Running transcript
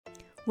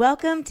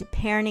Welcome to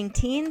Parenting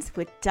Teens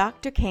with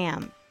Dr.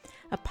 Cam,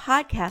 a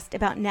podcast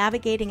about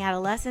navigating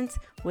adolescence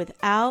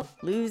without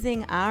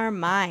losing our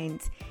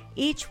minds.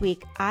 Each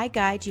week, I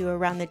guide you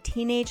around the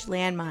teenage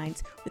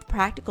landmines with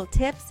practical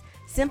tips,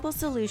 simple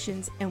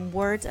solutions, and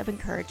words of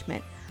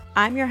encouragement.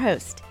 I'm your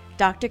host,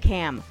 Dr.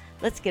 Cam.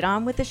 Let's get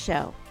on with the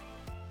show.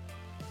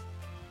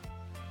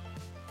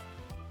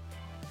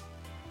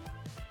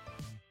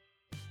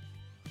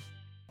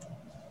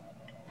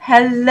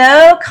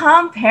 Hello,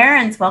 Calm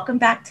Parents. Welcome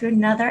back to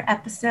another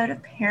episode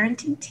of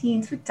Parenting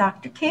Teens with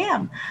Dr.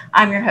 Cam.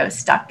 I'm your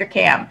host, Dr.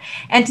 Cam.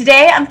 And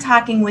today I'm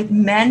talking with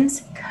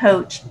men's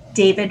coach,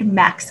 David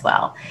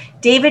Maxwell.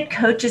 David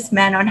coaches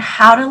men on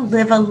how to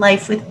live a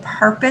life with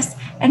purpose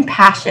and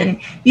passion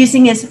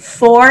using his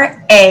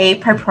 4A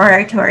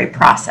preparatory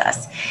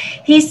process.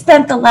 He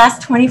spent the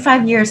last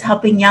 25 years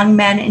helping young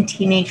men and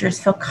teenagers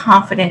feel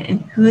confident in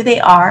who they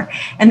are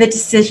and the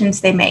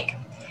decisions they make.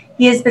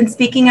 He has been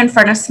speaking in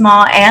front of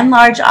small and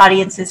large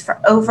audiences for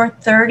over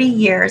 30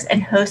 years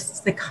and hosts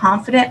the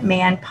Confident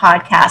Man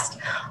podcast,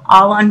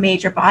 all on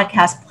major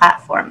podcast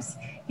platforms.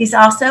 He's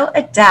also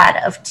a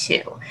dad of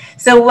 2.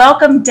 So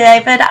welcome,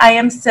 David. I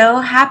am so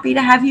happy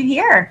to have you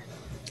here.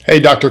 Hey,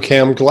 Dr.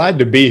 Cam, glad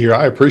to be here.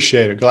 I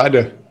appreciate it. Glad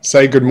to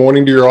say good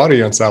morning to your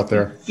audience out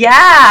there.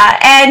 Yeah,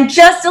 and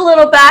just a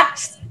little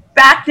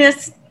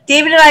backness.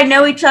 David and I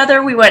know each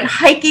other. We went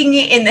hiking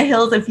in the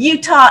hills of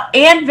Utah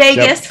and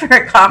Vegas for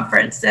a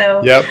conference.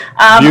 So,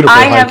 beautiful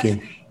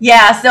hiking.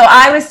 So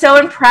I was so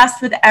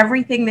impressed with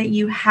everything that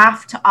you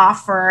have to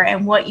offer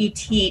and what you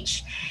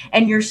teach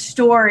and your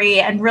story,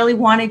 and really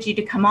wanted you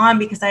to come on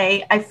because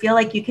I feel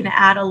like you can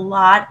add a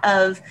lot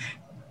of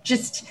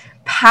just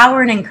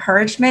power and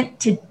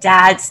encouragement to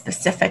dads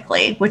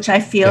specifically, which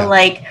I feel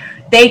like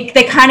they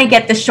kind of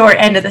get the short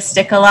end of the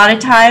stick a lot of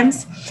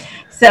times.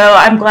 So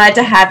I'm glad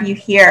to have you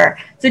here.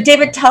 So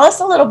David, tell us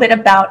a little bit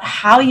about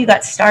how you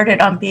got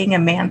started on being a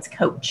man's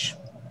coach.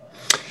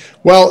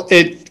 Well,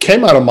 it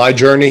came out of my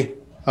journey.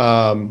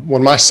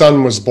 When my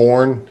son was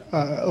born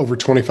over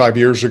 25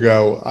 years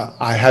ago,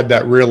 I had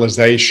that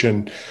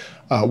realization.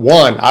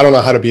 One, I don't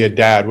know how to be a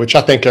dad, which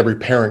I think every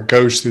parent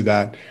goes through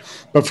that.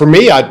 But for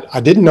me, I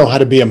didn't know how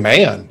to be a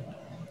man.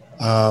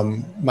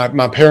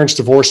 My parents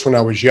divorced when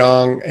I was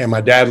young, and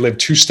my dad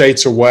lived 2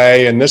 states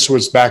away. And this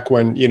was back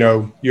when,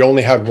 you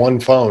only had one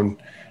phone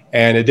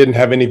and it didn't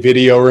have any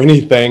video or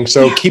anything.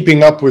 So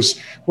keeping up was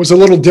a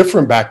little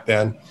different back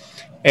then.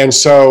 And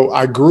so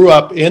I grew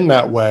up in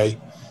that way.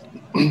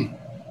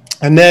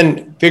 And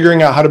then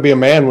figuring out how to be a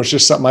man was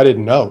just something I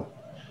didn't know.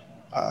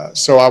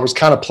 So I was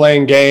kind of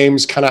playing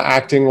games, kind of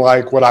acting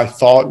like what I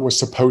thought was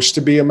supposed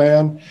to be a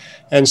man.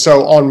 And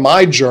so on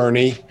my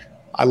journey,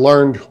 I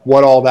learned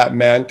what all that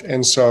meant.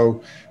 And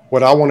so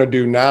what I want to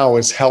do now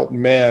is help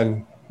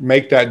men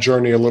make that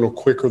journey a little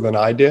quicker than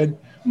I did.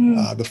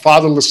 The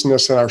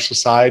fatherlessness in our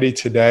society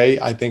today,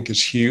 I think,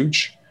 is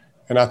huge.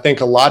 And I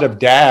think a lot of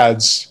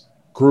dads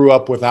grew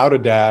up without a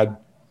dad,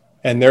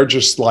 and they're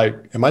just like,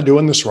 am I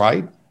doing this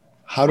right?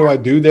 How do I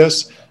do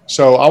this?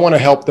 So I want to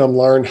help them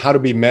learn how to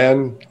be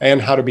men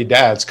and how to be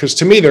dads, because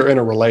to me, they're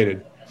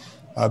interrelated.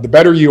 The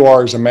better you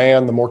are as a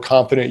man, the more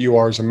confident you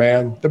are as a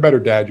man, the better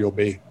dad you'll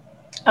be.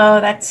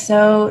 Oh, that's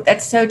so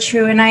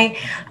true. And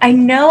I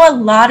know a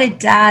lot of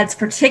dads,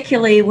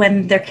 particularly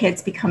when their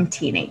kids become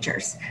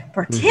teenagers,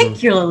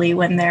 particularly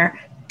when their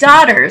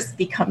daughters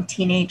become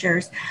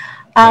teenagers,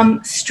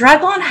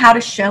 struggle on how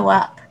to show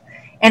up.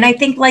 And I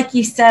think, like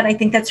you said, I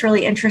think that's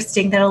really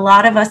interesting that a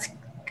lot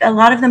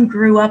of them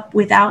grew up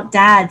without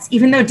dads,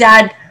 even though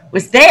dad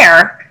was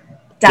there.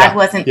 Dad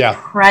wasn't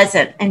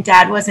present and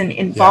dad wasn't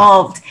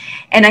involved.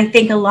 And I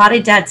think a lot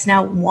of dads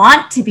now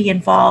want to be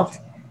involved.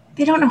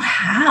 They don't know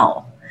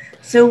how.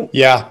 So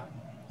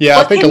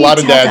I think a lot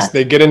of dads,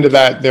 they get into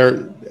that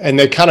and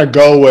they kind of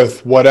go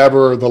with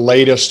whatever the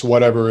latest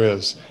whatever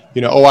is.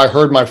 I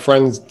heard my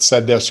friend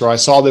said this, or I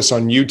saw this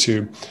on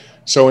YouTube.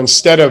 So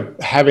instead of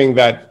having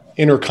that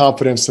inner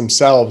confidence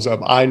themselves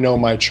of, I know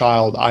my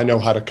child, I know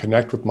how to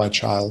connect with my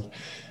child,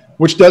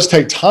 which does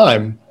take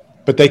time,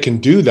 but they can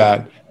do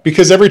that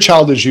because every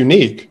child is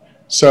unique.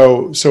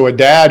 So a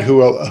dad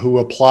who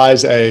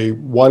applies a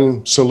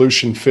one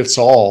solution fits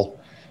all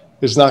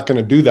is not going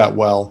to do that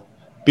well,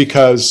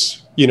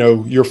 because,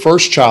 your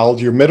first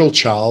child, your middle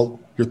child,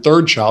 your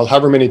third child,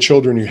 however many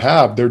children you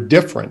have, they're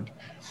different.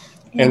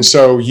 Yeah. And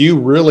so you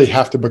really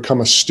have to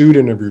become a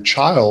student of your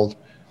child.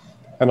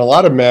 And a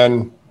lot of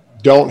men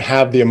don't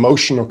have the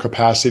emotional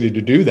capacity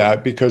to do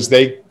that because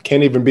they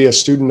can't even be a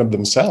student of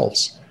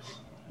themselves.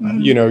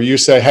 You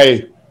say,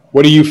 hey,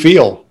 what do you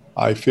feel?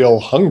 I feel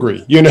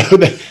hungry.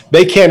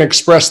 They can't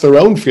express their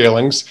own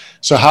feelings.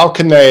 So how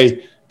can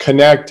they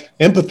connect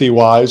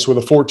empathy-wise with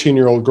a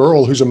 14-year-old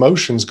girl whose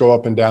emotions go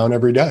up and down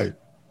every day?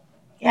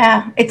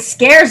 Yeah, it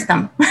scares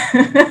them.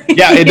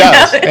 Yeah, it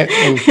does.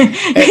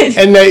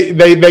 And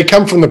they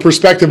come from the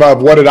perspective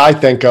of, what did I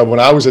think of when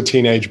I was a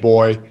teenage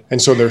boy? And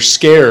so they're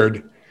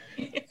scared.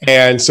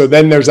 And so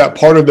then there's that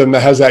part of them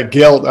that has that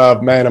guilt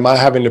of, man, am I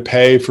having to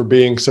pay for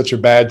being such a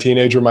bad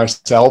teenager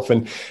myself?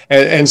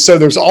 And so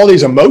there's all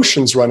these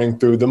emotions running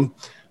through them.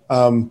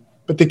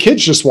 But the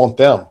kids just want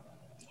them.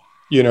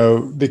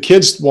 The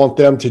kids want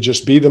them to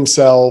just be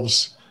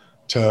themselves,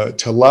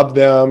 to love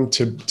them,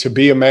 to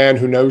be a man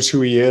who knows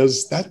who he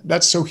is.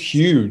 That's so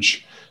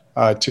huge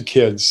to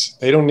kids.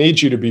 They don't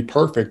need you to be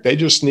perfect. They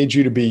just need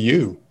you to be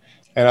you.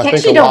 And I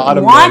think a lot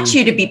of men want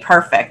you to be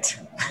perfect.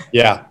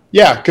 Yeah.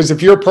 Because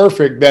if you're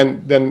perfect,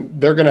 then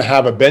they're going to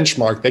have a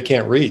benchmark they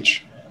can't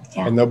reach.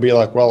 Yeah. And they'll be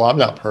like, well, I'm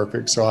not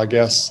perfect, so I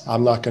guess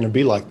I'm not going to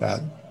be like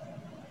that.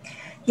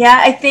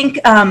 Yeah, I think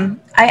I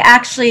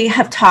actually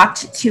have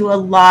talked to a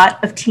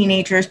lot of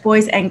teenagers,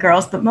 boys and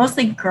girls, but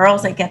mostly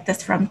girls I get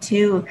this from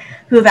too,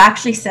 who have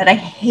actually said, I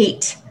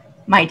hate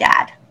my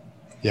dad.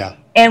 Yeah.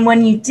 And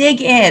when you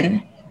dig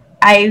in,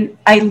 I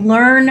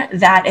learn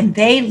that, and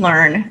they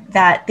learn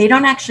that they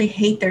don't actually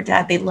hate their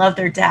dad. They love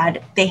their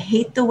dad. They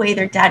hate the way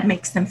their dad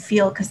makes them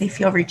feel because they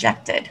feel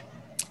rejected.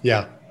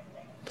 Yeah.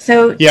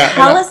 So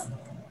tell us.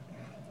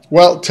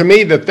 Well, to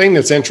me, the thing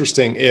that's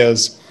interesting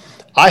is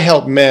I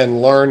help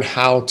men learn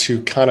how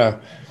to kind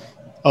of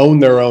own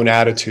their own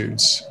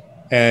attitudes.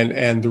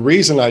 And the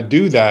reason I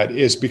do that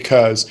is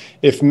because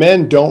if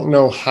men don't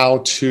know how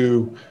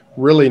to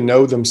really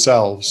know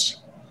themselves,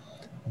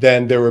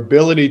 then their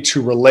ability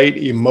to relate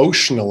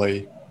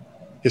emotionally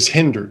is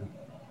hindered.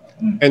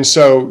 And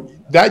so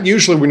that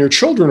usually when your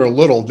children are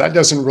little, that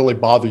doesn't really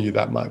bother you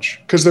that much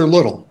because they're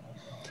little.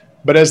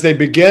 But as they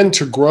begin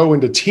to grow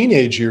into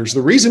teenage years,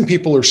 the reason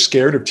people are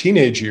scared of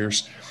teenage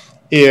years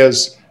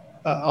is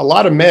a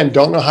lot of men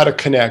don't know how to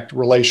connect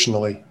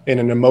relationally in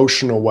an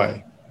emotional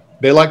way.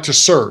 They like to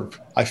serve.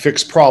 I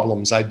fix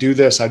problems. I do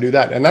this, I do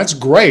that. And that's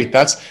great.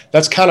 That's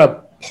kind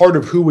of part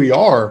of who we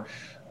are.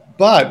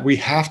 But we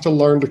have to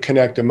learn to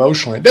connect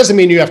emotionally. It doesn't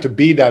mean you have to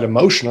be that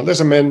emotional. It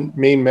doesn't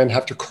mean men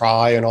have to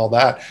cry and all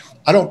that.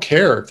 I don't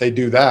care if they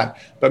do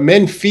that. But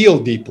men feel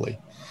deeply.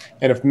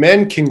 And if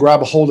men can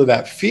grab a hold of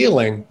that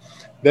feeling,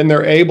 then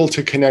they're able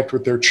to connect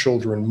with their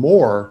children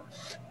more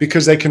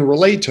because they can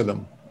relate to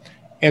them.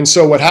 And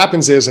so what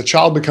happens is a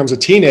child becomes a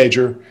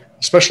teenager,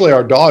 especially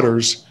our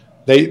daughters,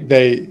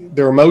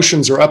 their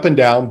emotions are up and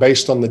down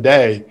based on the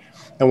day.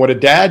 And what a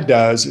dad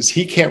does is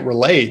he can't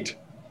relate,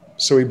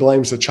 so he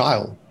blames the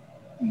child.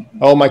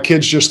 Oh, my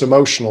kid's just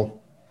emotional.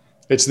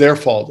 It's their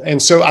fault.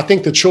 And so I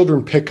think the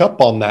children pick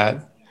up on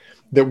that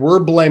we're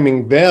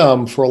blaming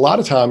them for a lot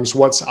of times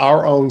what's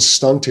our own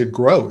stunted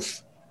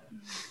growth.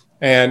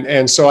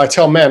 And so I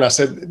tell men, I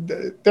said,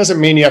 it doesn't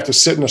mean you have to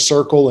sit in a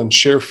circle and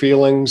share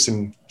feelings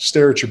and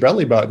stare at your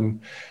belly button,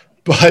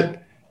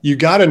 but you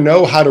got to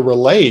know how to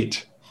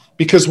relate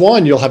because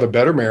one, you'll have a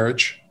better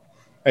marriage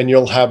and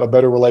you'll have a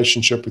better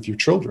relationship with your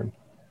children.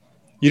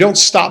 You don't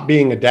stop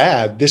being a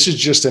dad. This is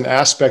just an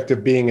aspect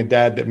of being a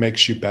dad that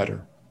makes you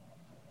better.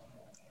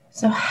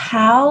 So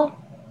how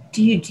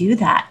do you do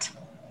that?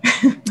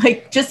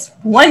 Like just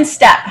one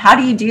step. How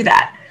do you do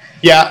that?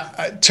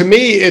 Yeah, to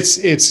me,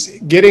 it's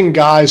getting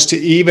guys to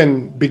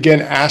even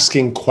begin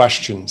asking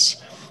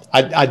questions.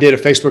 I did a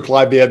Facebook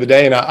Live the other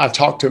day, and I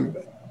talked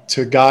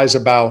to guys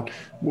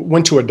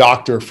went to a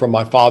doctor from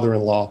my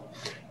father-in-law,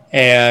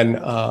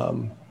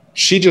 and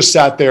she just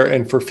sat there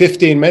and for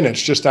 15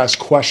 minutes just asked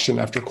question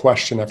after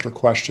question after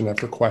question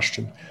after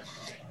question.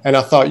 And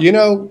I thought,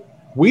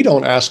 we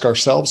don't ask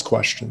ourselves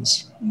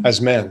questions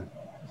as men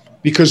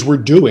because we're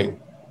doing.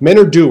 Men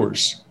are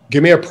doers.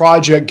 Give me a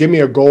project, give me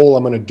a goal,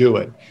 I'm going to do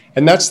it.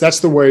 And that's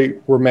the way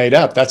we're made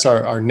up. That's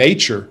our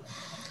nature.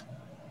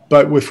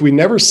 But if we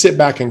never sit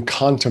back and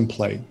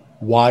contemplate,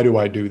 why do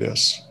I do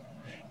this?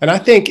 And I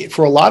think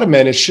for a lot of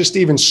men, it's just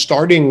even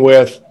starting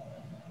with,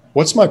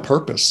 what's my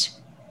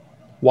purpose?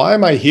 Why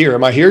am I here?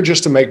 Am I here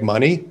just to make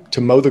money, to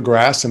mow the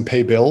grass and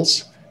pay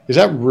bills? Is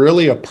that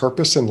really a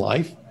purpose in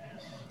life?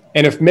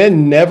 And if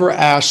men never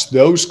ask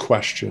those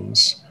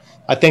questions,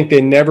 I think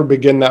they never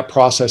begin that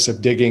process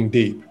of digging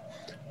deep.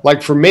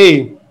 Like for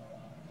me,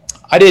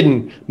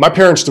 my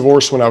parents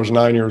divorced when I was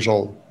 9 years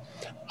old.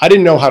 I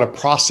didn't know how to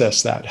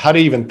process that, how to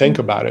even think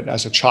about it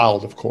as a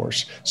child, of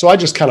course. So I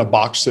just kind of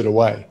boxed it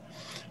away.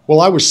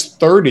 Well, I was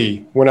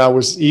 30 when I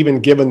was even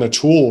given the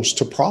tools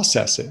to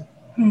process it.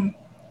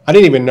 I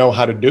didn't even know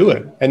how to do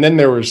it. And then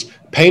there was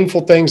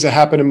painful things that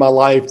happened in my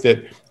life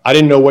that I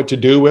didn't know what to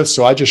do with,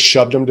 so I just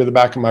shoved them to the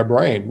back of my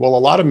brain. Well, a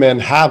lot of men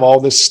have all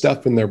this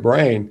stuff in their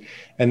brain,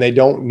 and they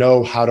don't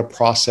know how to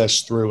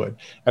process through it.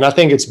 And I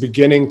think it's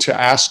beginning to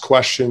ask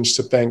questions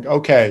to think,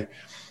 okay,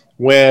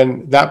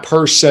 when that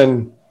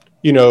person,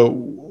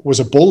 was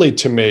a bully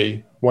to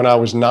me when I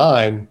was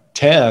 9,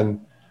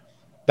 10,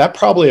 that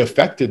probably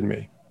affected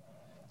me.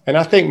 And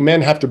I think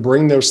men have to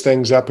bring those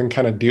things up and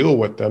kind of deal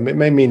with them. It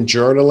may mean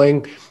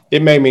journaling.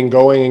 It may mean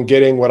going and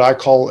getting what I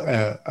call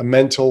a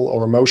mental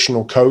or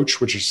emotional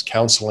coach, which is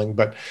counseling,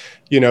 but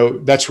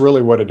that's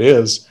really what it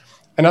is.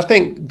 And I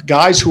think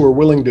guys who are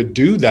willing to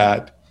do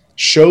that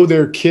show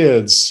their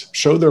kids,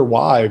 show their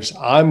wives,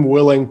 I'm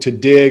willing to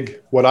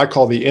dig what I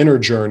call the inner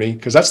journey,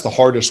 because that's the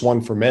hardest one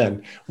for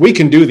men. We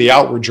can do the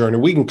outward journey.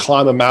 We can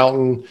climb a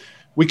mountain.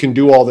 We can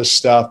do all this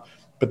stuff.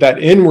 But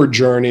that inward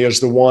journey is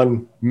the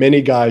one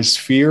many guys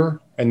fear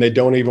and they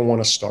don't even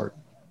want to start.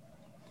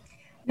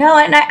 No,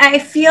 and I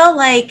feel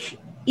like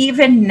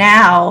even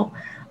now,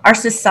 our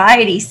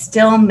society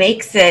still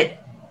makes it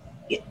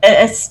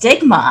a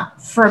stigma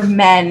for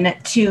men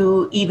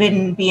to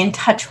even be in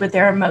touch with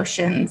their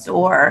emotions,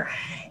 or,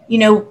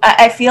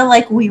 I feel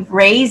like we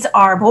raise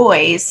our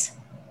boys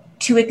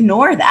to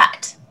ignore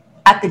that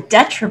at the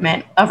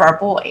detriment of our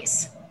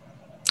boys.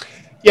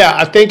 Yeah,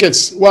 I think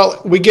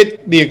we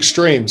get the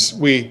extremes.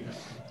 We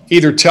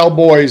either tell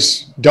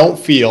boys don't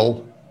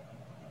feel,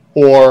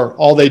 or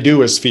all they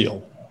do is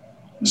feel.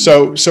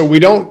 So we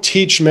don't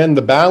teach men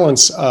the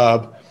balance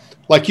of,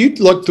 like, you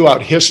look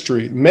throughout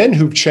history, men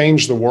who've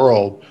changed the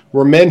world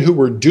were men who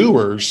were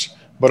doers,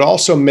 but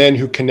also men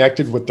who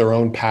connected with their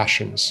own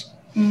passions,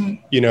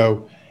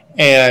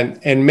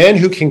 and men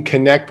who can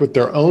connect with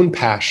their own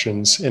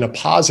passions in a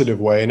positive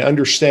way and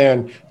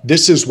understand,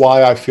 this is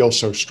why I feel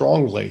so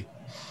strongly.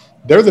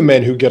 They're the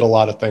men who get a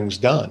lot of things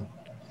done.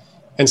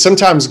 And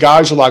sometimes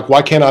guys are like,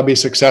 why can't I be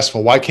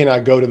successful? Why can't I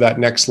go to that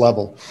next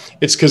level?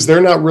 It's because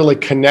they're not really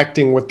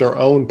connecting with their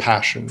own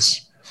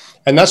passions.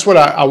 And that's what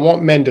I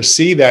want men to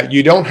see, that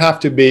you don't have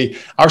to be,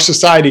 our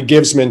society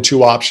gives men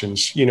two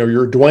options.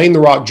 You're Dwayne "The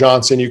Rock"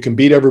 Johnson, you can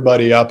beat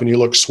everybody up and you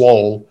look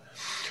swole.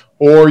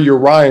 Or you're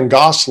Ryan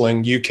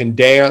Gosling, you can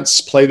dance,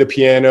 play the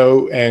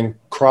piano, and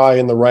cry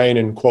in the rain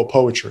and quote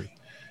poetry.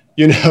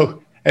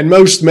 And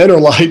most men are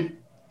like,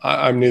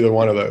 I'm neither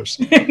one of those.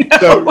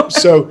 No.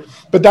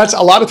 But that's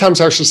a lot of times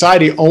our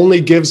society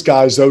only gives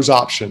guys those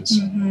options.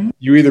 Mm-hmm.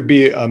 You either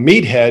be a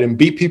meathead and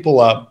beat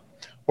people up,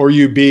 or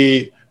you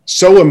be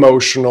so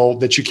emotional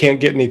that you can't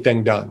get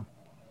anything done.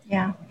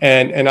 Yeah.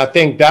 And I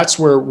think that's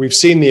where we've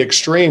seen the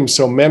extremes.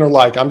 So men are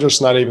like, I'm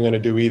just not even going to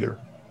do either.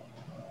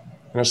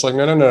 And it's like,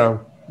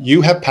 no.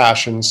 You have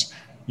passions.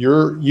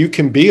 You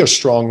can be a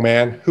strong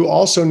man who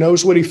also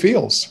knows what he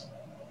feels.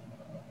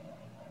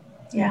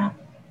 Yeah.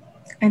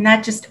 And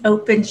that just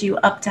opens you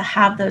up to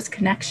have those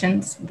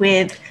connections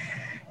with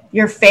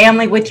your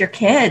family, with your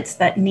kids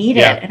that need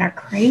it and are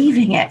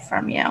craving it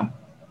from you.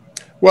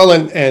 Well,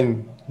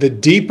 and the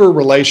deeper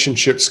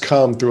relationships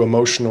come through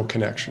emotional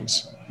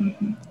connections.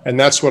 Mm-hmm. And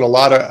that's what a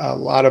lot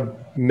of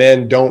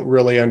men don't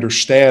really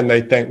understand.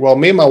 They think, well,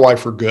 me and my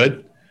wife are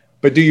good,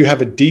 but do you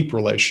have a deep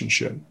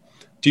relationship?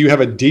 Do you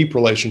have a deep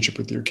relationship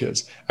with your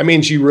kids? That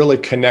means you really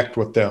connect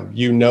with them.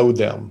 You know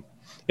them.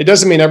 It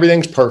doesn't mean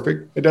everything's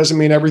perfect. It doesn't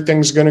mean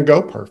everything's going to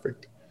go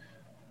perfect.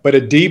 But a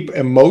deep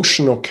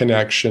emotional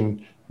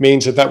connection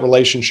means that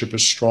relationship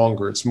is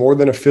stronger. It's more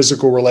than a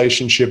physical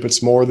relationship.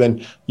 It's more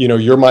than,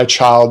 you're my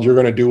child, you're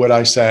going to do what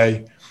I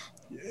say.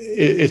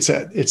 It's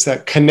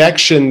that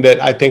connection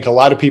that I think a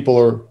lot of people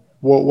are,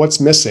 well, what's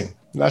missing?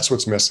 That's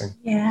what's missing.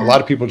 Yeah. A lot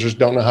of people just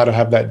don't know how to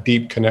have that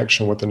deep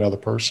connection with another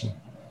person.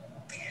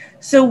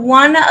 So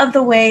one of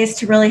the ways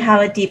to really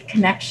have a deep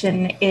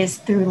connection is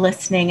through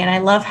listening. And I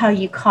love how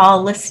you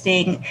call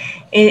listening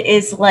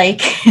is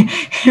like,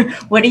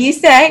 what do you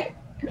say?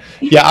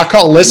 Yeah, I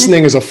call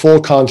listening as a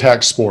full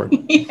contact sport.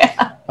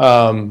 Yeah.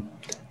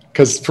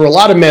 Because for a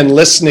lot of men,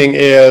 listening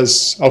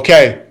is,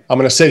 okay, I'm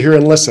going to sit here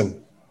and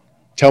listen.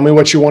 Tell me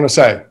what you want to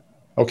say.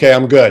 Okay,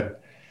 I'm good.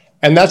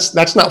 And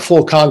that's not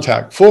full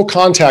contact. Full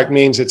contact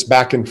means it's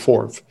back and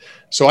forth.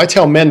 So I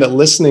tell men that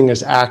listening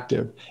is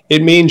active.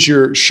 It means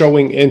you're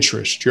showing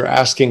interest. You're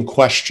asking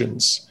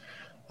questions.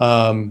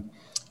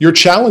 You're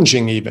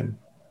challenging even.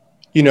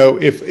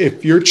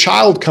 If your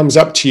child comes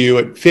up to you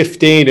at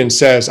 15 and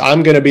says,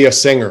 I'm going to be a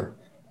singer,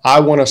 I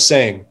want to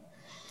sing.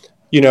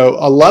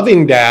 A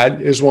loving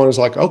dad is one who's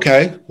like,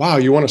 okay, wow,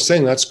 you want to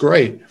sing? That's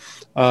great.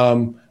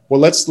 Well,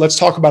 let's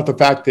talk about the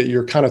fact that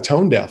you're kind of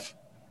tone deaf.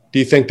 Do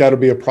you think that'll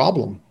be a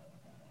problem?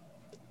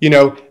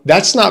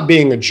 That's not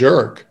being a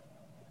jerk.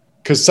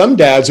 Because some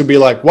dads would be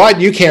like,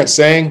 what? You can't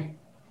sing?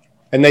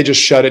 And they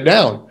just shut it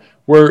down.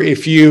 Where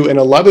if you, in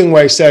a loving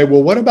way, say,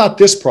 well, what about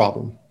this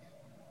problem?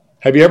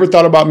 Have you ever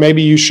thought about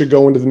maybe you should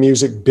go into the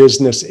music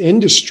business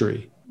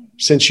industry?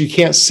 Since you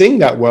can't sing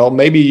that well,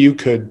 maybe you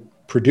could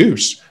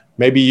produce.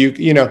 Maybe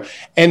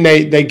and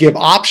they give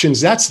options.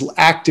 That's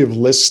active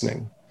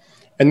listening.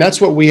 And that's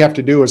what we have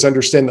to do, is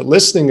understand that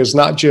listening is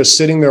not just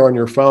sitting there on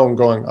your phone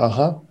going,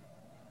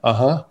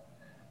 uh-huh.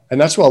 And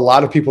that's what a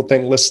lot of people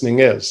think listening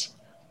is.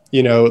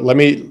 They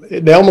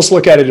almost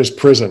look at it as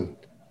prison.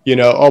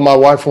 Oh, my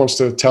wife wants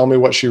to tell me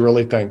what she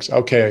really thinks.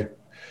 Okay,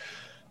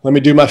 let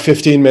me do my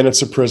 15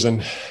 minutes of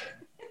prison.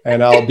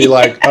 And I'll be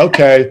like,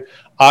 okay,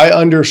 I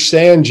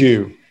understand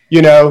you.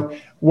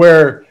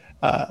 Where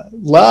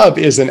love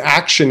is an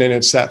action, and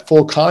it's that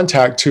full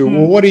contact to,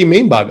 well, what do you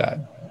mean by that?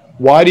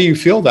 Why do you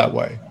feel that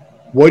way?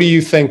 What do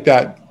you think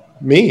that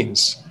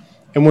means?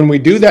 And when we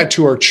do that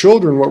to our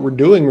children, what we're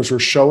doing is we're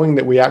showing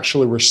that we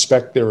actually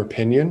respect their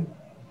opinion.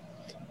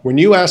 When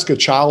you ask a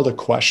child a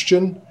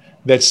question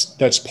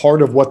that's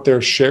part of what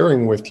they're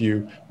sharing with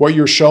you, what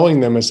you're showing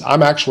them is,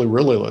 I'm actually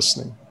really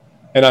listening,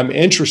 and I'm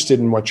interested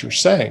in what you're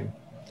saying.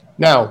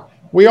 Now,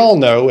 we all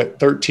know at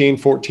 13,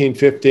 14,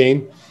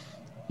 15,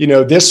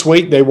 this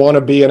week they want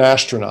to be an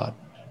astronaut.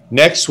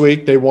 Next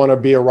week, they want to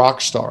be a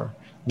rock star.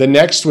 The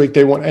next week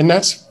and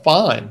that's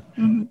fine,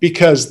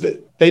 because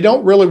they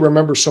don't really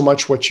remember so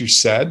much what you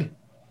said.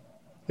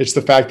 It's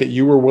the fact that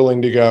you were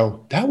willing to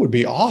go, that would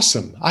be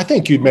awesome. I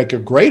think you'd make a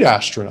great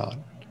astronaut.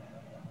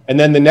 And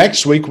then the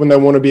next week when they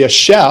want to be a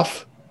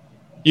chef,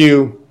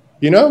 you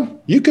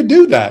could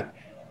do that.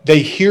 They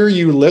hear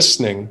you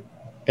listening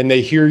and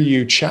they hear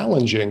you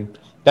challenging.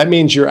 That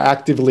means you're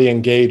actively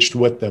engaged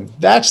with them.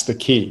 That's the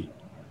key.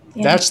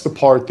 Yeah. That's the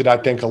part that I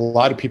think a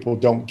lot of people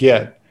don't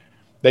get.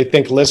 They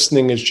think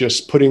listening is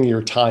just putting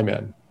your time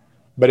in,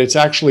 but it's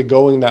actually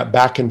going that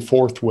back and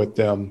forth with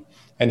them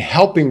and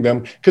helping them,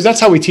 because that's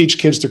how we teach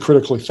kids to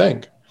critically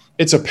think.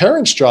 It's a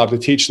parent's job to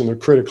teach them to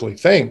critically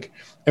think.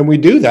 And we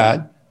do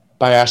that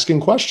by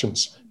asking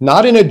questions,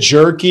 not in a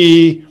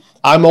jerky,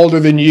 I'm older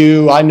than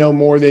you, I know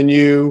more than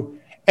you.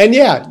 And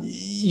yeah,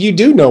 you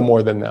do know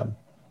more than them.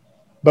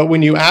 But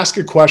when you ask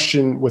a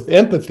question with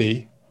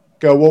empathy,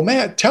 go, well,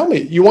 man, tell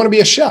me, you want to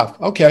be a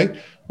chef? Okay,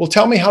 well,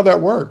 tell me how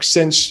that works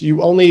since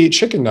you only eat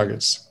chicken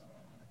nuggets.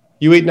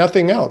 You eat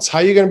nothing else. How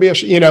are you going to be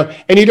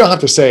and you don't have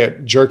to say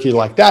it jerky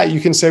like that. You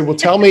can say, well,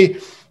 tell me,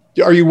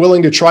 are you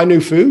willing to try new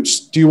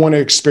foods? Do you want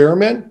to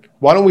experiment?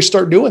 Why don't we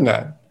start doing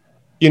that?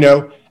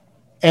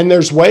 And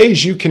there's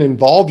ways you can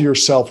involve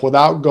yourself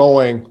without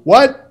going,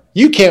 what?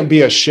 You can't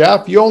be a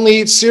chef. You only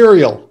eat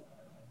cereal.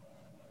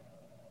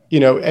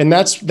 And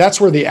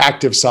that's where the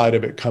active side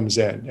of it comes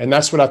in. And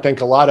that's what I think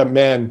a lot of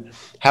men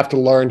have to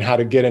learn how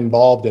to get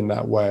involved in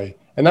that way.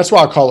 And that's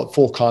why I call it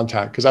full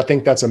contact, because I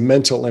think that's a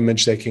mental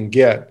image they can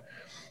get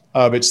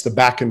of it's the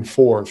back and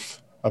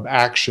forth of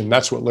action.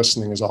 That's what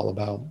listening is all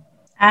about.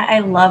 I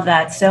love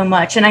that so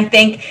much. And I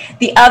think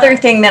the other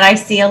thing that I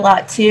see a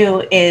lot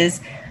too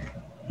is,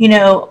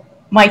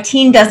 my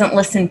teen doesn't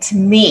listen to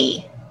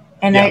me.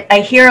 And yeah. I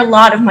hear a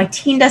lot of my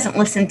teen doesn't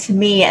listen to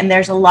me. And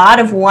there's a lot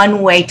of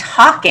one-way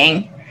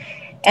talking.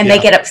 And they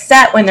get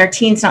upset when their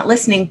teen's not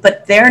listening,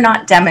 but they're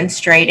not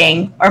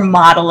demonstrating or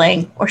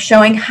modeling or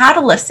showing how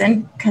to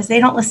listen because they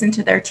don't listen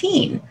to their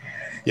teen.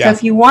 Yeah. So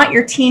if you want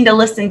your teen to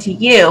listen to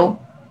you,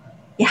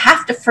 you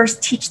have to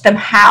first teach them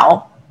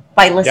how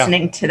by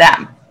listening to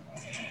them.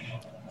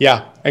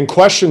 Yeah. And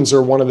questions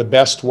are one of the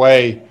best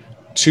way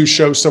to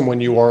show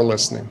someone you are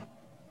listening.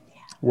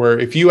 Where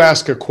if you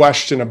ask a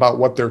question about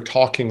what they're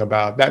talking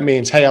about, that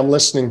means, hey, I'm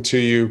listening to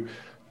you.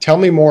 Tell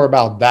me more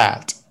about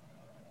that.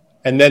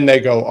 And then they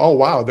go, oh,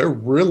 wow, they're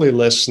really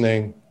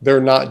listening.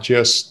 They're not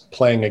just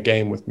playing a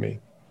game with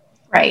me.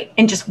 Right.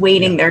 And just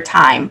waiting their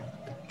time.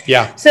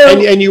 Yeah. So,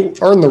 and you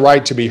earn the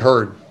right to be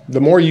heard. The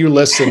more you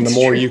listen, the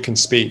more you can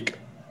speak.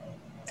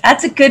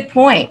 That's a good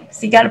point.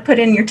 So you got to put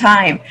in your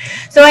time.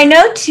 So I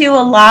know too,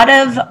 a lot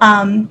of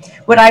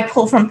what I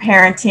pull from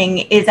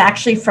parenting is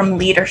actually from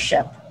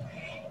leadership.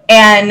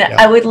 And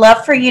I would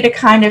love for you to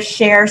kind of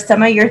share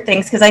some of your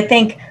things, because I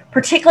think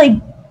particularly,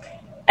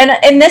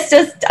 and this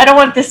does, I don't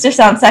want this to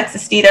sound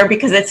sexist either,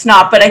 because it's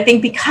not, but I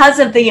think because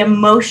of the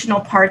emotional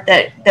part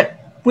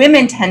that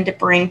women tend to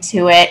bring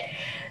to it,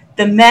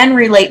 the men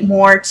relate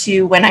more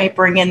to when I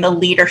bring in the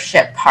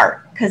leadership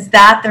part, because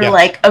that they're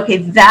like, okay,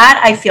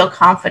 that I feel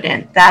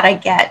confident, that I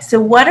get.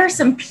 So what are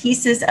some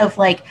pieces of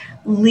like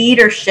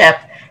leadership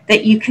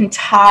that you can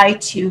tie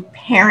to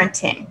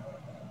parenting?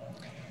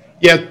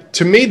 Yeah,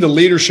 to me, the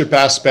leadership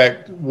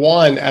aspect,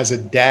 one, as a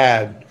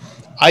dad,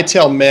 I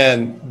tell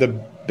men, the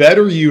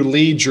better you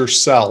lead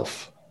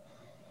yourself,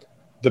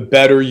 the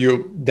better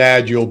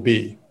dad you'll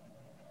be.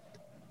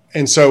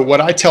 And so what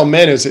I tell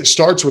men is it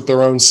starts with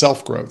their own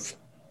self-growth.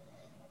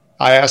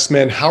 I ask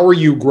men, how are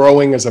you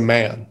growing as a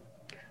man?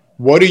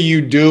 What are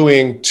you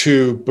doing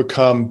to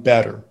become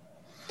better?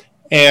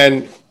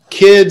 And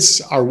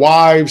kids, our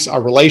wives,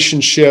 our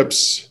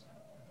relationships,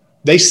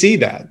 they see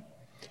that.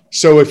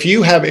 So if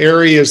you have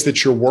areas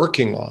that you're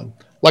working on,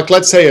 like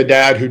let's say a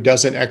dad who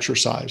doesn't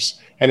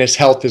exercise and his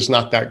health is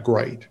not that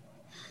great,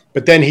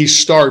 but then he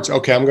starts,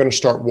 okay, I'm going to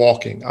start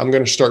walking. I'm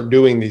going to start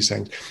doing these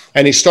things.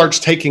 And he starts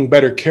taking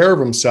better care of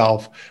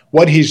himself.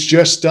 What he's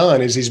just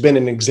done is he's been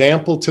an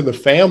example to the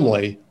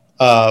family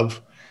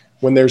of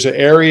when there's an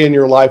area in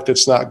your life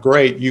that's not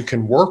great, you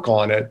can work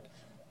on it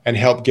and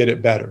help get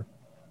it better.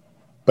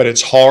 But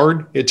it's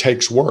hard. It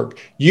takes work.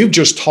 You've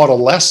just taught a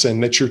lesson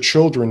that your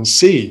children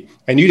see,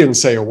 and you didn't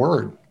say a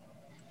word.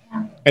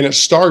 Yeah. And it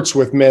starts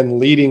with men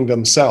leading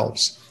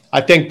themselves.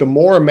 I think the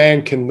more a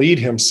man can lead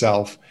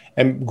himself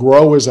and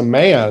grow as a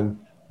man,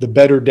 the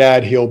better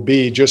dad he'll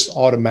be just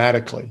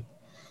automatically.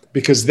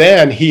 Because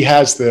then he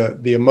has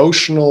the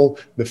emotional,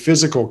 the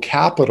physical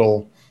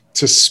capital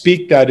to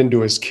speak that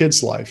into his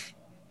kid's life.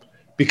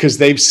 Because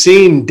they've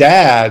seen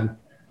dad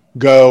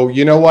go,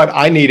 you know what,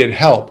 I needed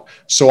help.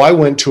 So I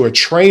went to a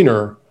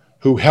trainer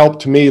who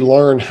helped me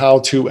learn how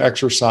to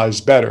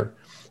exercise better.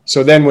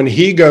 So then when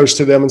he goes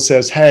to them and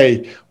says,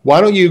 hey,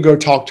 why don't you go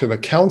talk to the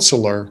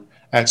counselor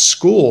at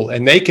school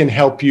and they can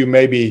help you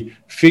maybe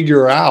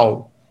figure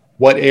out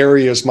what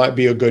areas might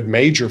be a good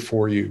major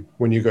for you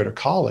when you go to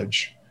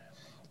college.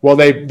 Well,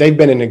 they've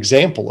been an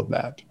example of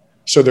that.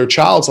 So their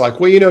child's like,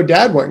 well,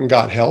 dad went and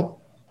got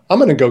help. I'm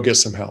going to go get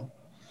some help.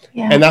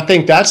 Yeah. And I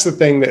think that's the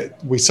thing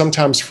that we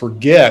sometimes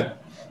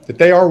forget, that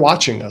they are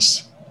watching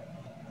us.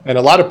 And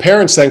a lot of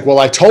parents think, well,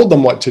 I told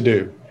them what to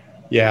do.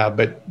 Yeah,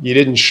 but you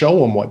didn't show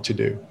them what to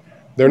do.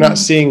 They're not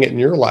seeing it in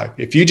your life.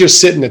 If you just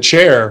sit in a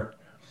chair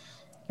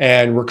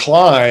and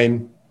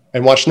recline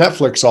and watch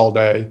Netflix all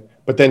day,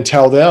 but then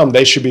tell them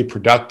they should be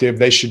productive,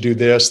 they should do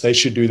this, they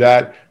should do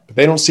that, but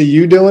they don't see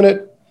you doing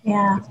it,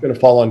 it's going to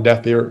fall on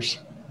deaf ears.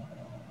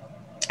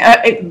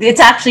 It's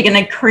actually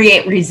going to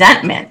create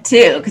resentment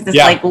too, because it's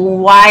like,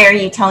 why are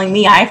you telling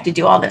me I have to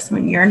do all this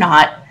when you're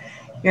not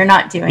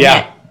doing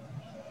it?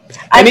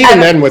 And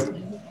even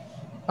then,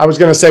 I was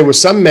going to say with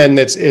some men,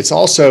 it's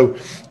also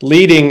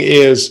leading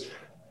is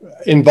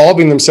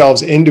involving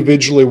themselves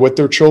individually with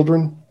their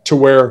children to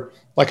where,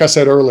 like I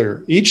said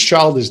earlier, each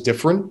child is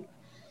different.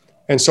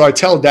 And so I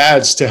tell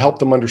dads to help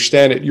them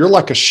understand it. You're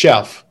like a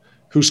chef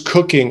who's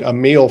cooking a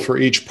meal for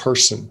each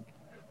person.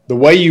 The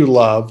way you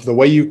love, the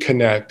way you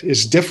connect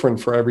is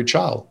different for every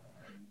child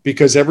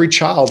because every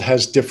child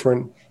has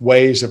different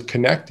ways of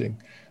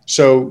connecting.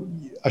 So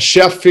a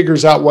chef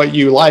figures out what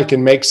you like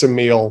and makes a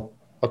meal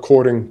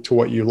according to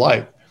what you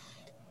like.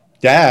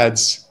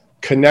 Dads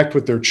connect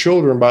with their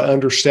children by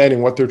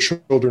understanding what their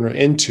children are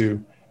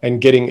into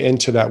and getting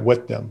into that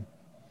with them.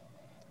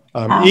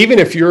 Even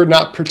if you're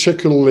not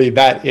particularly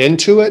that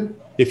into it,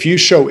 if you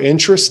show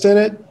interest in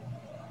it,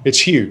 it's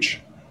huge.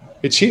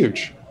 It's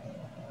huge.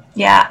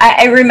 Yeah,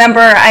 I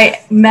remember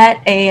I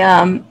met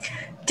a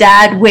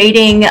dad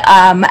waiting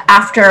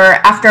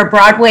after a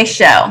Broadway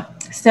show.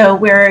 So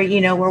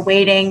we're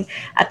waiting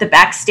at the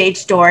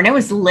backstage door, and it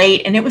was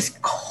late and it was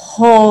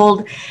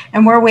cold,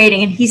 and we're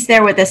waiting, and he's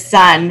there with his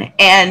son.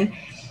 And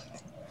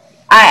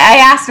I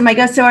asked him, I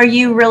go, so are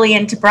you really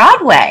into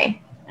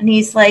Broadway? And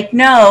he's like,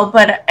 no,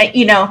 but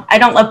I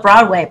don't love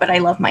Broadway, but I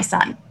love my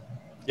son.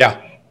 Yeah.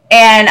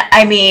 And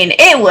I mean,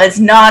 it was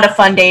not a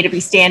fun day to be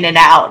standing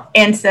out.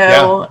 And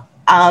so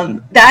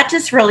that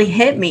just really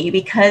hit me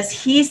because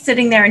he's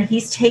sitting there and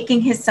he's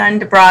taking his son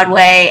to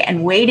Broadway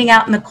and waiting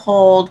out in the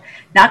cold,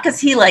 not because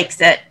he likes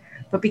it,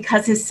 but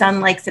because his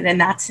son likes it. And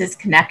that's his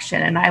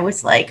connection. And I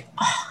was like,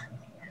 oh,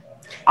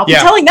 I'll be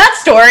telling that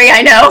story.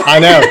 I know.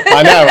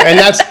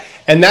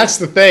 And that's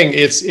the thing.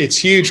 It's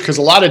huge because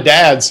a lot of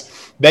dads,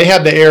 they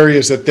have the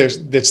areas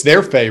that's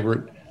their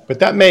favorite, but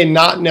that may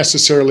not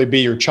necessarily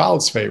be your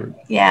child's favorite.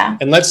 Yeah.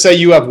 And let's say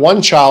you have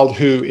one child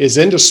who is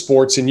into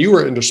sports and you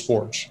are into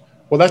sports.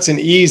 Well, that's an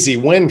easy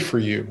win for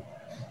you.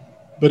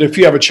 But if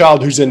you have a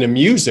child who's into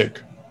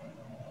music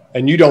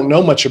and you don't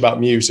know much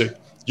about music,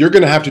 you're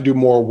going to have to do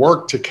more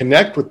work to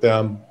connect with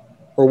them,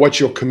 or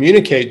what you'll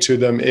communicate to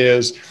them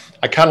is,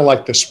 I kind of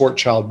like the sport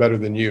child better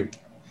than you.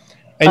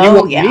 And you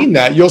won't mean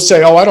that. You'll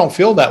say, oh, I don't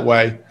feel that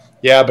way.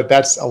 Yeah, but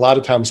that's a lot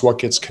of times what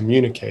gets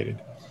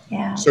communicated.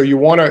 Yeah. So you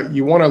want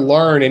to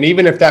learn, and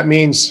even if that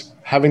means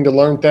having to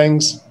learn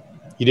things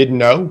you didn't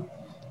know,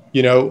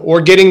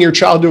 or getting your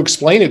child to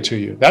explain it to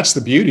you. That's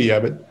the beauty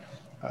of it.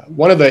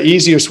 One of the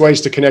easiest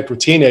ways to connect with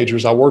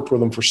teenagers, I worked with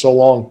them for so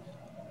long.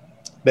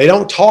 They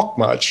don't talk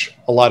much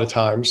a lot of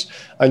times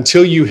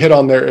until you hit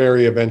on their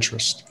area of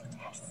interest.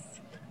 Yes.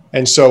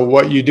 And so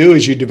what you do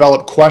is you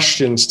develop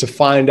questions to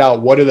find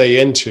out what are they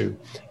into,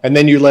 and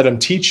then you let them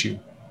teach you.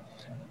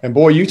 And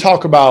boy, you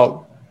talk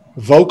about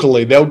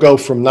vocally, they'll go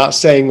from not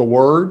saying a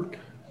word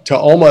to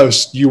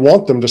almost you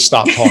want them to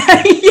stop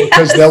talking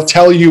because they'll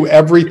tell you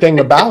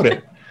everything about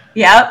it.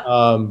 Yeah.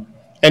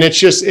 And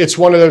it's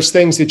one of those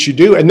things that you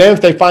do. And then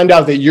if they find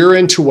out that you're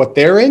into what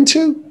they're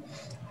into,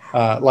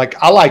 like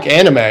I like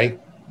anime.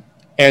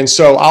 And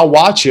so I'll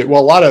watch it.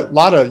 Well, a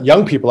lot of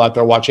young people out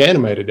there watch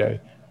anime today.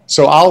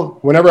 So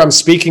whenever I'm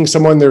speaking to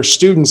someone, their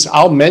students,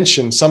 I'll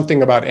mention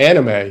something about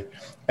anime.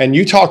 And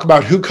you talk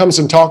about who comes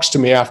and talks to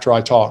me after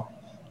I talk.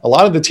 A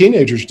lot of the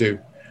teenagers do.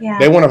 Yeah.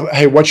 They want to,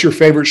 hey, what's your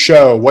favorite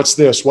show? What's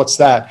this? What's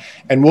that?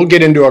 And we'll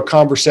get into a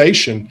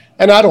conversation.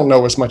 And I don't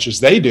know as much as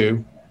they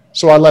do.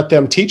 So I let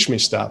them teach me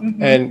stuff.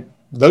 Mm-hmm. And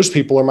those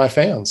people are my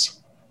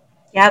fans.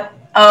 Yep.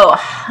 Oh,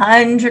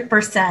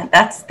 100%.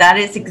 That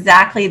is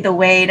exactly the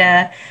way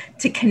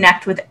to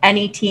connect with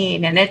any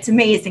teen. And it's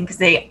amazing because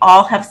they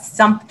all have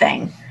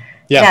something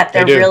that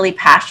they're really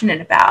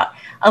passionate about.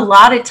 A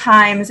lot of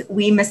times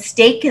we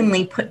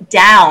mistakenly put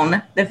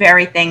down the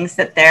very things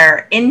that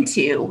they're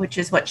into, which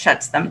is what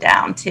shuts them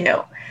down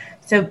too.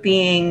 So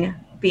being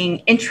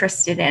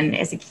interested in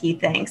is a key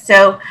thing.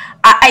 So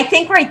I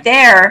think right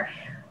there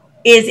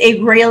is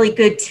a really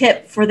good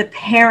tip for the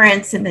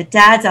parents and the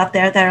dads out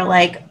there that are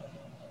like,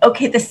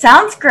 okay, this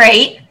sounds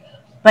great,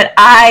 but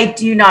I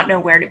do not know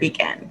where to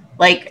begin.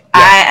 Like,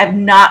 I have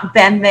not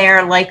been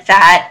there like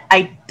that.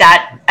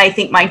 I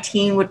think my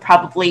teen would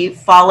probably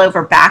fall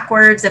over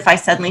backwards if I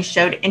suddenly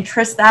showed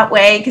interest that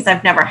way, because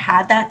I've never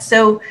had that.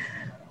 So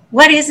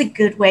what is a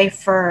good way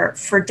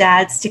for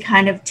dads to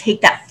kind of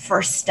take that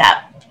first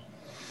step?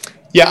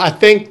 Yeah, I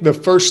think the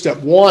first step,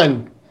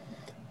 one,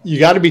 you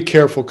got to be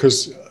careful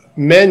because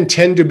men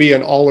tend to be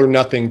an all or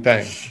nothing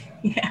thing.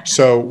 Yeah.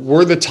 So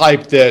we're the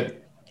type that,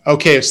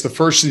 okay, it's the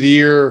first of the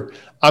year,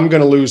 I'm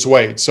going to lose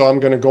weight. So I'm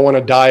going to go on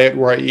a diet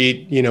where I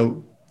eat,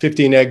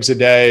 15 eggs a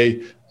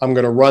day. I'm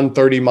going to run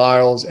 30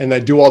 miles, and they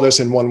do all this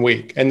in 1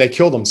 week and they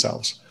kill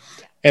themselves.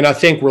 And I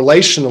think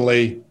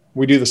relationally,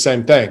 we do the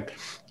same thing.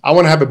 I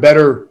want to have a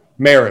better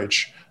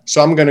marriage.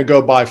 So I'm going to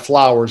go buy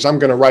flowers. I'm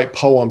going to write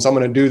poems. I'm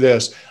going to do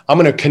this. I'm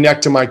going to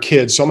connect to my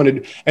kids.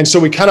 And so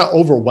we kind of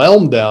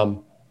overwhelm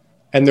them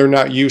and they're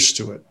not used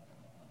to it.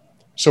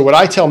 So what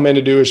I tell men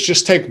to do is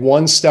just take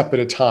one step at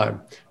a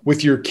time.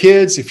 With your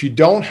kids, if you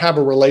don't have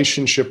a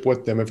relationship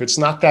with them, if it's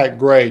not that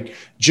great,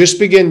 just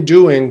begin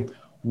doing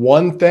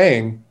one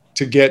thing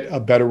to get a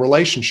better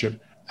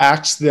relationship.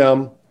 Ask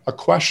them a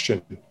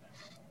question.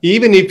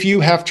 Even if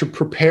you have to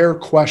prepare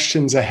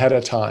questions ahead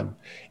of time,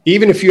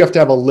 even if you have to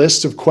have a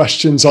list of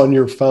questions on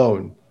your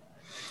phone,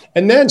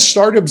 and then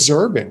start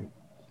observing.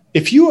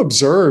 If you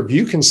observe,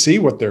 you can see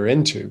what they're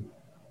into.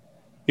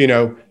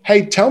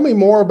 Hey, tell me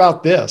more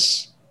about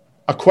this.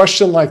 A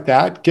question like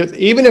that,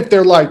 even if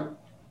they're like,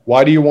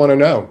 why do you want to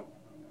know?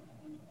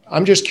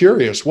 I'm just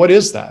curious. What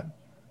is that?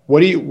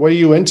 What are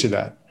you into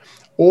that?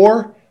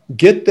 Or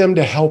get them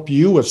to help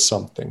you with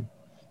something.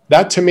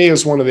 That to me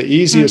is one of the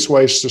easiest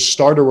ways to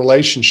start a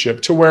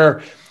relationship, to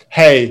where,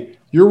 hey,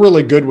 you're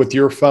really good with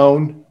your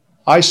phone.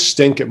 I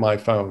stink at my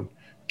phone.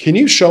 Can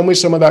you show me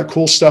some of that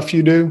cool stuff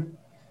you do?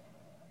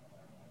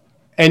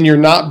 And you're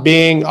not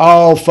being,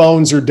 oh,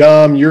 phones are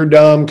dumb. You're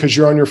dumb because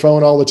you're on your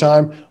phone all the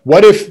time.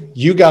 What if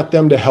you got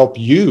them to help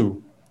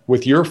you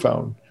with your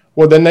phone?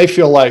 Well, then they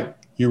feel like,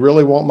 you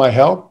really want my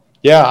help?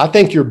 Yeah, I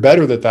think you're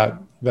better at that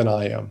than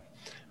I am.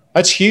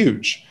 That's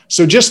huge.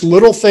 So just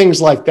little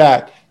things like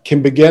that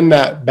can begin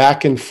that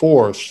back and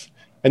forth,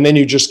 and then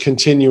you just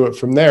continue it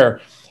from there.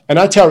 And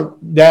I tell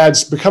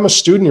dads, become a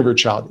student of your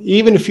child,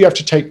 even if you have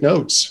to take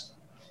notes,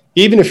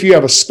 even if you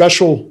have a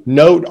special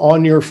note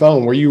on your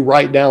phone where you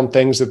write down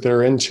things that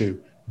they're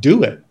into,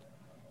 do it,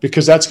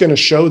 because that's going to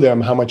show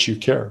them how much you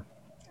care.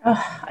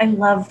 Oh, I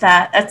love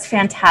that. That's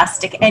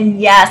fantastic. And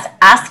yes,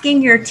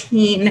 asking your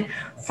teen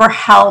for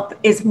help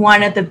is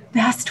one of the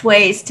best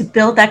ways to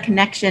build that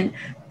connection,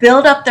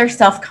 build up their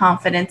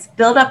self-confidence,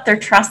 build up their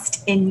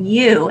trust in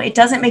you. It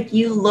doesn't make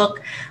you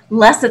look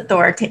less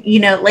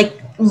authoritative,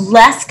 like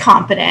less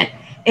competent.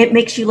 It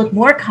makes you look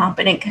more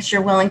competent because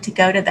you're willing to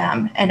go to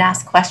them and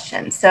ask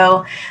questions.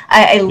 So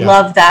I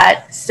love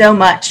that so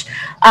much.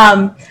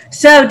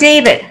 So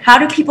David, how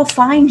do people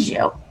find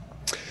you?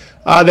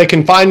 They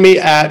can find me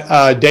at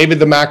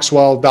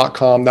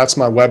davidthemaxwell.com. That's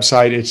my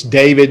website. It's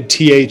David,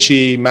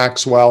 T-H-E,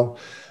 Maxwell.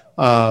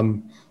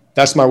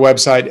 That's my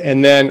website.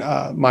 And then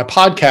my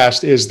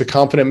podcast is the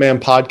Confident Man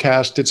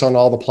Podcast. It's on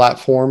all the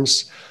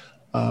platforms.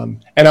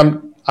 And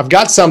I've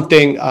got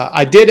something.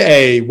 I did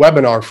a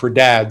webinar for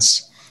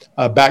dads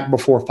back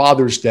before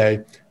Father's Day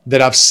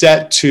that I've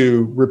set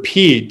to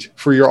repeat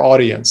for your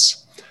audience.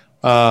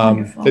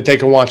 That they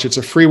can watch. It's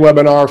a free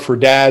webinar for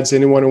dads,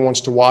 anyone who wants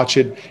to watch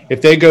it.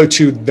 If they go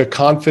to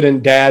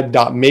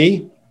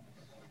theconfidenttdad.me,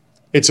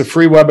 it's a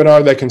free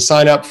webinar. They can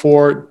sign up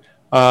for it.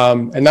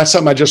 And that's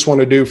something I just want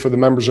to do for the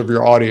members of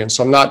your audience.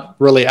 So I'm not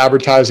really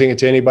advertising it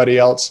to anybody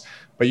else,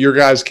 but your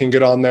guys can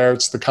get on there.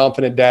 It's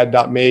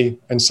theconfidenttdad.me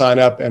and sign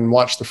up and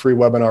watch the free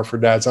webinar for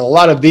dads. And a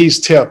lot of these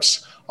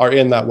tips are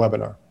in that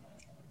webinar.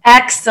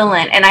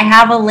 Excellent. And I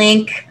have a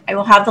link. I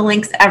will have the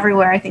links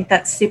everywhere. I think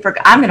that's super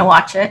good. I'm going to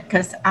watch it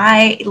because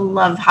I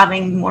love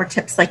having more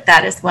tips like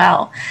that as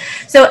well.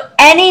 So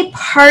any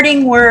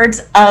parting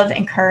words of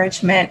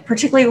encouragement,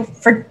 particularly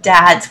for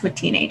dads with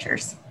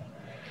teenagers?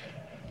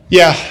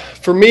 Yeah,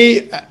 for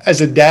me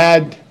as a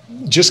dad,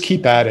 just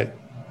keep at it.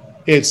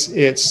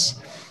 It's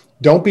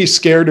don't be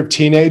scared of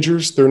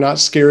teenagers. They're not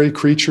scary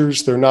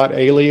creatures. They're not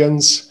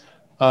aliens.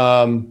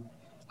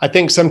 I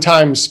think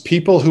sometimes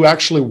people who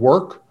actually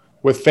work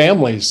with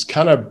families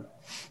kind of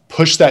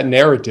push that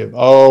narrative.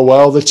 Oh,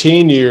 well, the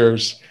teen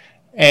years.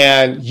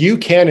 And you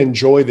can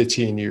enjoy the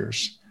teen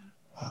years.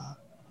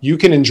 You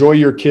can enjoy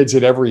your kids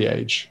at every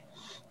age.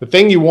 The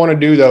thing you want to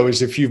do, though,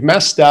 is if you've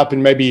messed up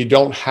and maybe you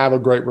don't have a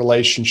great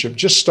relationship,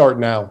 just start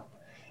now.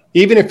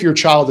 Even if your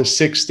child is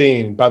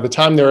 16, by the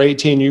time they're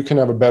 18, you can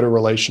have a better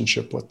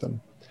relationship with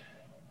them.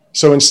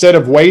 So instead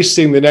of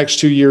wasting the next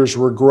 2 years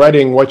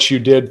regretting what you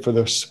did for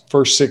the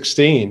first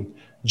 16,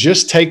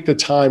 just take the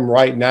time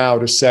right now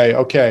to say,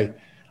 okay,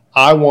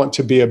 I want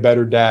to be a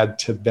better dad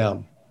to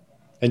them.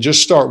 And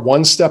just start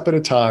one step at a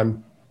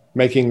time,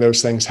 making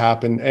those things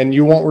happen. And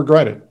you won't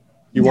regret it.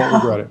 You won't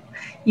regret it.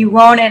 You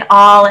won't at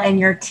all. And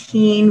your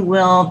teen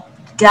will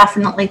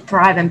definitely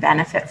thrive and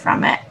benefit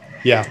from it.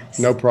 Yeah,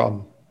 no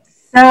problem.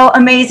 So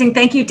amazing.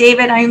 Thank you,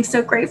 David. I am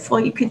so grateful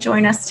you could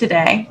join us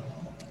today.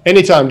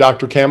 Anytime,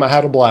 Dr. Cam. I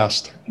had a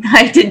blast.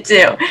 I did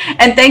too.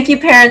 And thank you,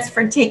 parents,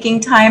 for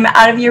taking time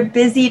out of your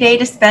busy day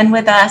to spend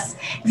with us.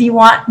 If you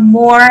want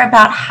more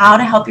about how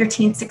to help your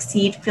teen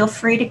succeed, feel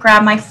free to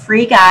grab my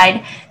free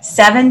guide,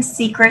 7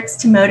 Secrets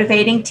to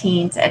Motivating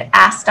Teens, at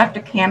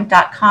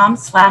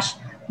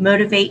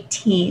askdrcam.com/motivate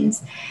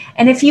teens.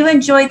 And if you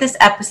enjoyed this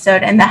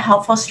episode and the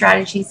helpful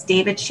strategies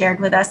David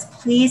shared with us,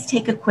 please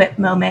take a quick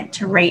moment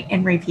to rate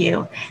and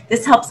review.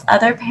 This helps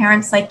other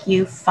parents like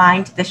you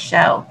find the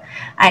show.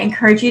 I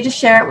encourage you to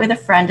share it with a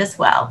friend as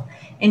well.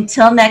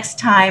 Until next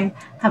time,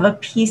 have a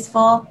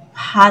peaceful,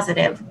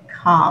 positive,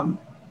 calm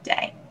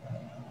day.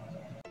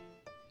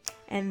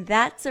 And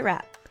that's a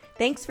wrap.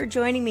 Thanks for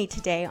joining me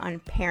today on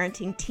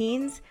Parenting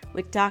Teens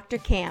with Dr.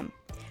 Cam.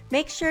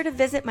 Make sure to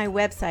visit my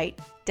website,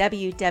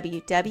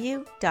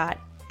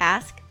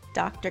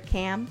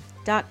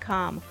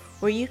 www.askdrcam.com,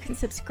 where you can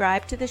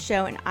subscribe to the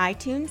show in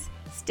iTunes,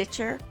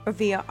 Stitcher, or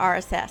via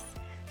RSS,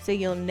 so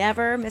you'll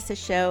never miss a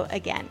show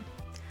again.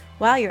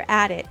 While you're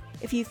at it,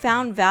 if you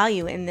found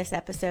value in this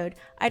episode,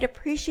 I'd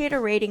appreciate a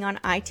rating on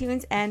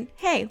iTunes, and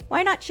hey,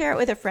 why not share it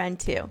with a friend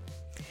too?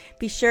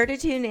 Be sure to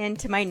tune in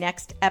to my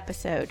next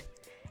episode.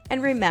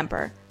 And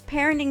remember,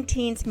 parenting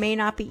teens may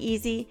not be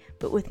easy,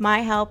 but with my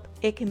help,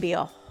 it can be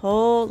a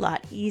whole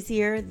lot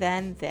easier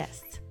than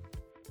this.